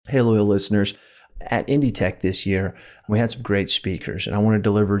Hey, loyal listeners. At IndieTech this year, we had some great speakers, and I want to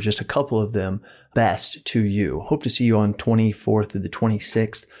deliver just a couple of them best to you. Hope to see you on 24th to the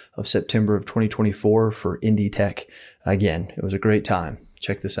 26th of September of 2024 for IndieTech. Again, it was a great time.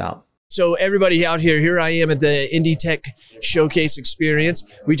 Check this out. So everybody out here I am at the IndieTech Showcase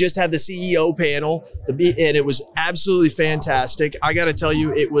Experience. We just had the CEO panel, and it was absolutely fantastic. I got to tell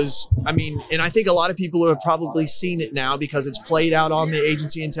you, it was, and I think a lot of people have probably seen it now because it's played out on the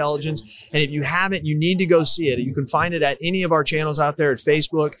agency intelligence. And if you haven't, you need to go see it. You can find it at any of our channels out there at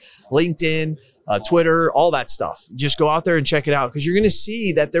Facebook, LinkedIn, Twitter, all that stuff. Just go out there and check it out because you're going to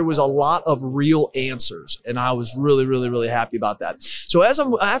see that there was a lot of real answers. And I was really, really, really happy about that. So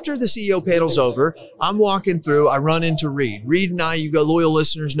after the CEO panel's over, I'm walking through, I run into Reid. Reid and I, you go loyal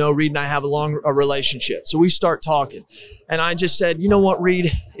listeners know, Reid and I have a relationship. So we start talking. And I just said, you know what,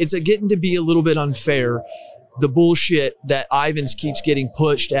 Reid, it's getting to be a little bit unfair. The bullshit that IVANS keeps getting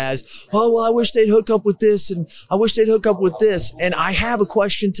pushed as, oh, well, I wish they'd hook up with this and I wish they'd hook up with this. And I have a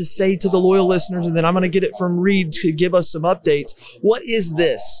question to say to the loyal listeners, and then I'm going to get it from Reid to give us some updates. What is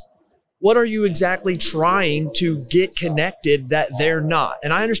this? What are you exactly trying to get connected that they're not?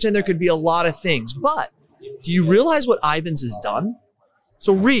 And I understand there could be a lot of things, but do you realize what IVANS has done?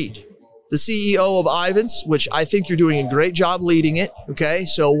 So Reid, the CEO of IVANS, which I think you're doing a great job leading it. Okay.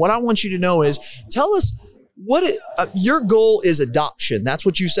 So what I want you to know is tell us, your goal is adoption. That's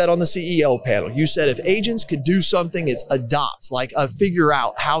what you said on the CEO panel. You said if agents could do something, it's adopt, like figure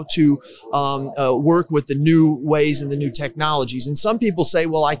out how to work with the new ways and the new technologies. And some people say,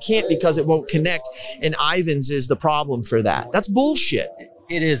 well, I can't because it won't connect. And IVANS is the problem for that. That's bullshit.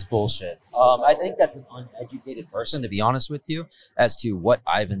 It is bullshit. I think that's an uneducated person, to be honest with you, as to what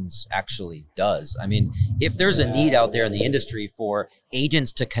IVANS actually does. I mean, if there's a need out there in the industry for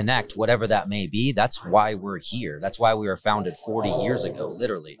agents to connect, whatever that may be, that's why we're here. That's why we were founded 40 years ago,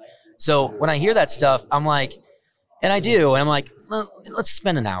 literally. So when I hear that stuff, I'm like, and I do, and I'm like, let's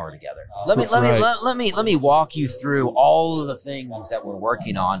spend an hour together. Let me walk you through all of the things that we're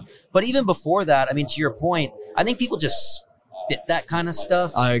working on. But even before that, I mean, to your point, I think people just spit that kind of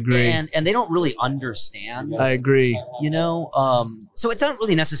stuff. I agree. And they don't really understand. I agree. You know, so it's not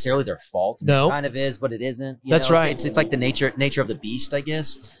really necessarily their fault. No. It kind of is, but it isn't. That's right. It's like the nature of the beast, I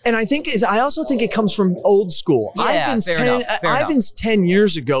guess. And I also think it comes from old school. Yeah, IVANS 10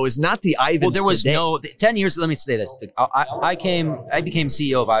 years ago is not the IVANS Well, there was today. 10 years. Let me say this. I became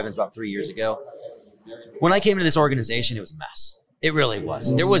CEO of IVANS about 3 years ago. When I came into this organization, it was a mess. It really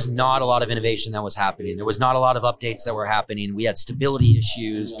was. There was not a lot of innovation that was happening. There was not a lot of updates that were happening. We had stability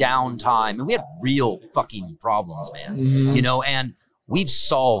issues, downtime, and we had real fucking problems, man. Mm-hmm. You know, and we've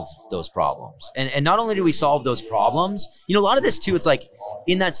solved those problems. And not only do we solve those problems, you know, a lot of this too, it's like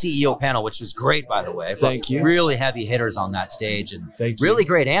in that CEO panel, which was great, by the way. Thank you. Really heavy hitters on that stage and Thank you. Really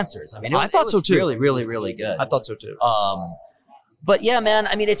great answers. I mean, I thought so too. Really, really, really good. I thought so too. But yeah, man,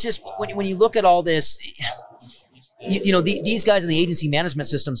 I mean, it's just when you look at all this, you know, these guys in the agency management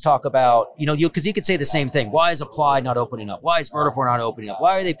systems talk about, you know, because you could say the same thing. Why is Applied not opening up? Why is Vertipore not opening up?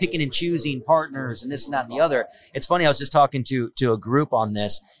 Why are they picking and choosing partners and this and that and the other? It's funny. I was just talking to a group on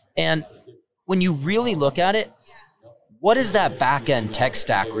this. And when you really look at it, what does that back-end tech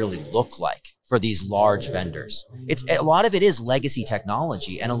stack really look like for these large vendors? It's a lot of it is legacy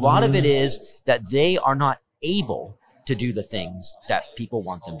technology. And a lot of it is that they are not able to do the things that people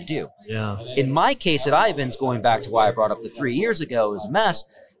want them to do. Yeah. In my case at IVANS, going back to why I brought up the 3 years ago, it was a mess.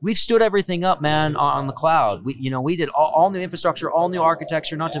 We've stood everything up, man, on the cloud. We did all new infrastructure, all new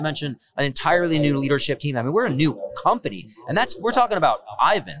architecture, not to mention an entirely new leadership team. I mean, we're a new company, and we're talking about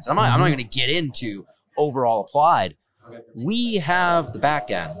IVANS. I'm not going to get into overall Applied. We have the back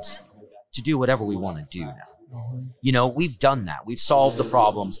end to do whatever we want to do now. You know, we've done that. We've solved the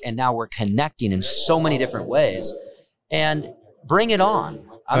problems, and now we're connecting in so many different ways. And bring it on.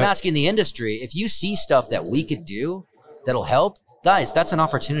 I'm asking the industry, if you see stuff that we could do that'll help, guys, that's an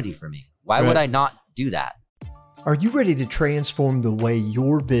opportunity for me. Why would I not do that? Are you ready to transform the way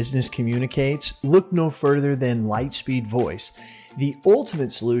your business communicates? Look no further than Lightspeed Voice, the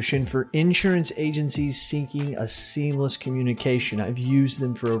ultimate solution for insurance agencies seeking a seamless communication. I've used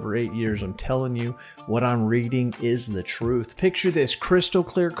them for over 8 years. I'm telling you, what I'm reading is the truth. Picture this: crystal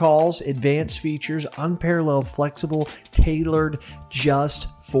clear calls, advanced features, unparalleled, flexible, tailored just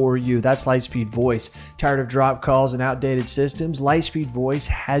for you. That's Lightspeed Voice. Tired of drop calls and outdated systems? Lightspeed Voice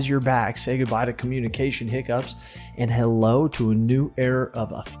has your back. Say goodbye to communication hiccups and hello to a new era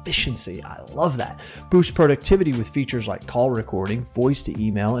of efficiency. I love that. Boost productivity with features like call recording, voice to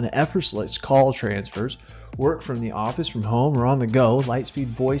email, and effortless call transfers. Work from the office, from home, or on the go. Lightspeed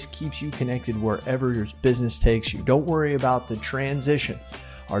Voice keeps you connected wherever your business takes you. Don't worry about the transition.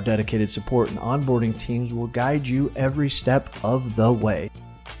 Our dedicated support and onboarding teams will guide you every step of the way.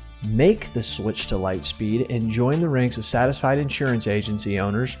 Make the switch to Lightspeed and join the ranks of satisfied insurance agency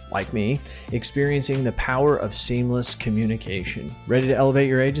owners, like me, experiencing the power of seamless communication. Ready to elevate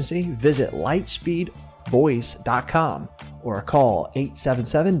your agency? Visit lightspeedvoice.com or call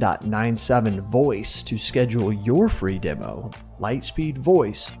 877-97-VOICE to schedule your free demo. Lightspeed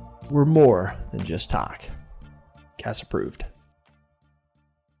Voice, we're more than just talk. CAS approved.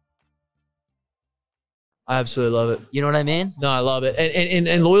 I absolutely love it. You know what I mean? No, I love it.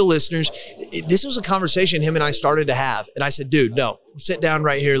 And loyal listeners, this was a conversation him and I started to have. And I said, dude, no, sit down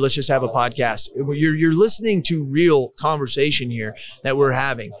right here. Let's just have a podcast. You're listening to real conversation here that we're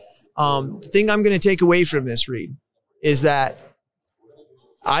having. The thing I'm going to take away from this, Reid, is that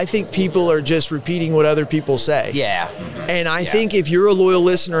I think people are just repeating what other people say. Yeah. And I think if you're a loyal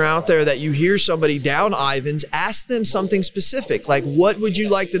listener out there that you hear somebody down IVANS, ask them something specific. Like, what would you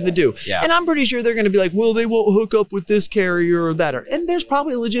like them to do? Yeah. And I'm pretty sure they're going to be like, well, they won't hook up with this carrier or that. And there's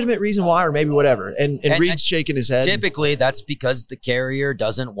probably a legitimate reason why, or maybe whatever. And Reid's shaking his head. Typically, that's because the carrier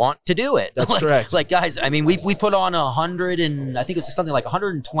doesn't want to do it. That's correct. Like, guys, I mean, we put on 100 and I think it's something like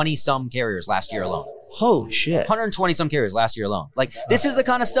 120 some carriers last year alone. Holy shit. 120 some carriers last year alone. Like, this is the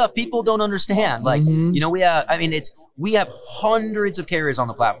kind of stuff people don't understand. Like, you know, we have hundreds of carriers on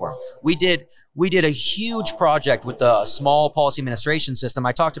the platform. We did a huge project with the small policy administration system.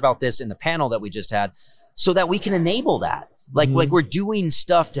 I talked about this in the panel that we just had, so that we can enable that. Like we're doing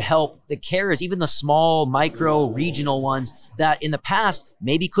stuff to help the carriers, even the small, micro, regional ones that in the past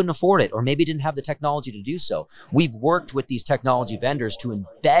maybe couldn't afford it or maybe didn't have the technology to do so. We've worked with these technology vendors to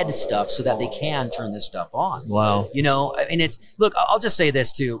embed stuff so that they can turn this stuff on. Wow. You know, and look, I'll just say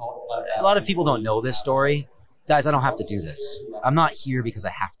this too. A lot of people don't know this story. Guys, I don't have to do this. I'm not here because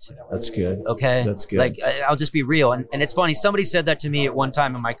I have to. That's good. Okay? That's good. Like, I'll just be real. And it's funny. Somebody said that to me at one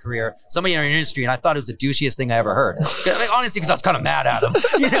time in my career, somebody in our industry, and I thought it was the douchiest thing I ever heard. Like, honestly, because I was kind of mad at him.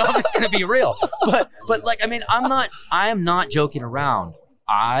 You know, I'm just going to be real. But like, I mean, I am not joking around.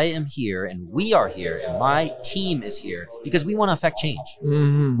 I am here and we are here and my team is here because we want to affect change.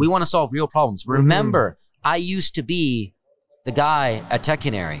 We want to solve real problems. Remember, I used to be the guy at Tech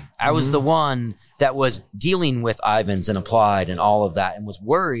Canary. I was the one that was dealing with IVANS and Applied and all of that and was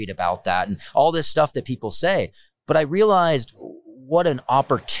worried about that and all this stuff that people say. But I realized what an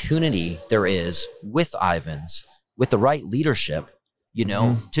opportunity there is with IVANS, with the right leadership, you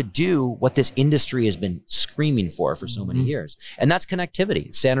know, to do what this industry has been screaming for so many years. And that's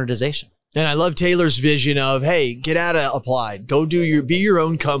connectivity, standardization. And I love Taylor's vision of, hey, get out of Applied, go be your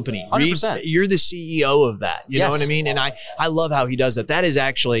own company. 100%. Reid, you're the CEO of that. You know what I mean? And I love how he does that. That is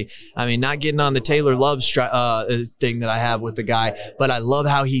actually, I mean, not getting on the Taylor Love thing that I have with the guy, but I love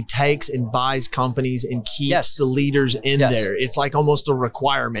how he takes and buys companies and keeps the leaders in there. It's like almost a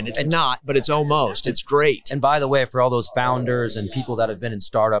requirement. It's not, but it's almost. It's great. And by the way, for all those founders and people that have been in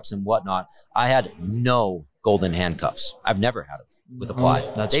startups and whatnot, I had no golden handcuffs. I've never had them. With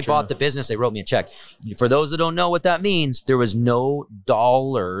Applied. They bought the business. They wrote me a check. For those that don't know what that means, there was no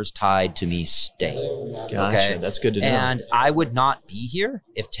dollars tied to me staying. Gotcha. Okay? That's good to know. And I would not be here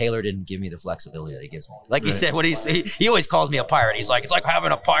if Taylor didn't give me the flexibility that he gives me. Like he said, he always calls me a pirate. He's like, it's like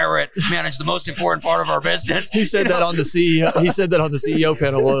having a pirate manage the most important part of our business. He said that on the CEO. He said that on the CEO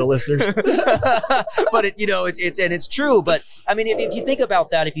panel, loyal listeners. But it's true. But I mean, if you think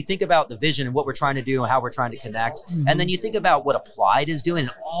about that, if you think about the vision and what we're trying to do and how we're trying to connect, and then you think about what Applied is doing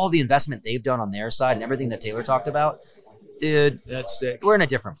and all the investment they've done on their side and everything that Taylor talked about, dude, that's sick. We're in a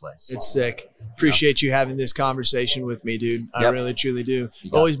different place. It's sick. Appreciate you having this conversation with me, dude. I really, truly do.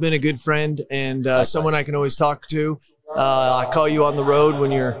 Always been a good friend and someone I can always talk to. I call you on the road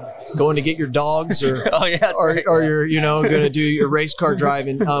when you're going to get your dogs or or you're going to do your race car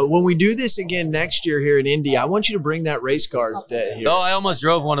driving. When we do this again next year here in Indy, I want you to bring that race car here. Oh, I almost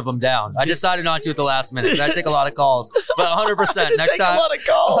drove one of them down. I decided not to at the last minute. I take a lot of calls, but 100% next time. A lot of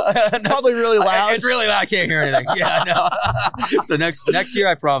calls. It's probably really loud. It's really loud. I can't hear anything. Yeah, no. So next year,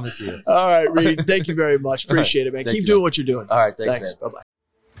 I promise you. All right, Reid. Thank you very much. Appreciate it, man. Keep doing what you're doing. All right, thanks. Bye bye.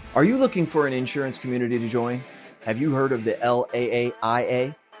 Are you looking for an insurance community to join? Have you heard of the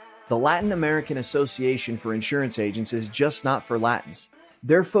LAAIA? The Latin American Association for Insurance Agents is just not for Latins.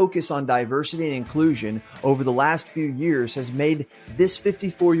 Their focus on diversity and inclusion over the last few years has made this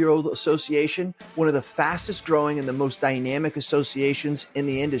 54-year-old association one of the fastest growing and the most dynamic associations in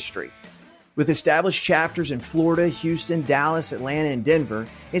the industry. With established chapters in Florida, Houston, Dallas, Atlanta, and Denver,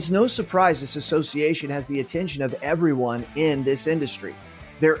 it's no surprise this association has the attention of everyone in this industry.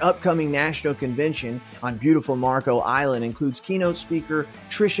 Their upcoming national convention on beautiful Marco Island includes keynote speaker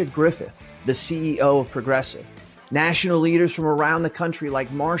Trisha Griffith, the CEO of Progressive. National leaders from around the country like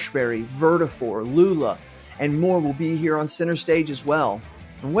Marshberry, Vertifor, Lula, and more will be here on center stage as well.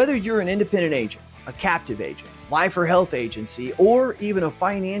 And whether you're an independent agent, a captive agent, life or health agency, or even a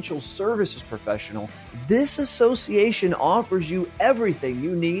financial services professional, this association offers you everything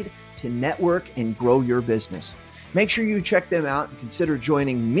you need to network and grow your business. Make sure you check them out and consider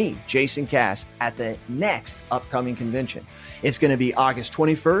joining me, Jason Cass, at the next upcoming convention. It's going to be August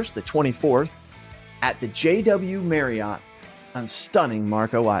 21st to 24th at the JW Marriott on stunning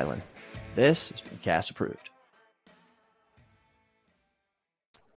Marco Island. This has been Cass Approved.